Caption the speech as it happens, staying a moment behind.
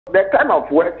The kind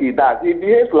of work he does, he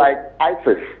behaves like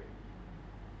ISIS,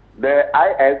 the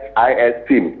ISIS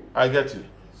team. I get you.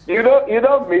 You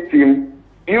don't meet him.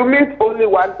 You meet only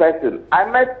one person. I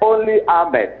met only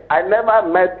Ahmed. I never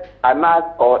met Anas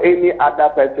or any other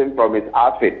person from his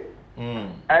outfit.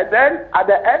 And then at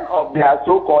the end of their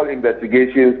so-called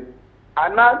investigations,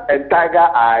 Anas and Tiger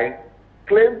Eye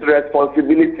claimed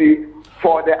responsibility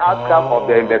for the outcome of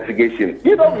the investigation.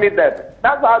 You don't meet them.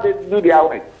 That's how they do their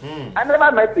work. I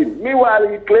never met him. Meanwhile,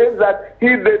 he claims that he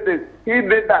did this, he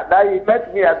did that he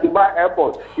met me at Dubai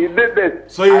airport, he did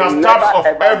this. So he has tabs of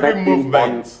every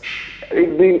movement.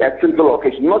 Even a single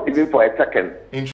occasion, not even for a second.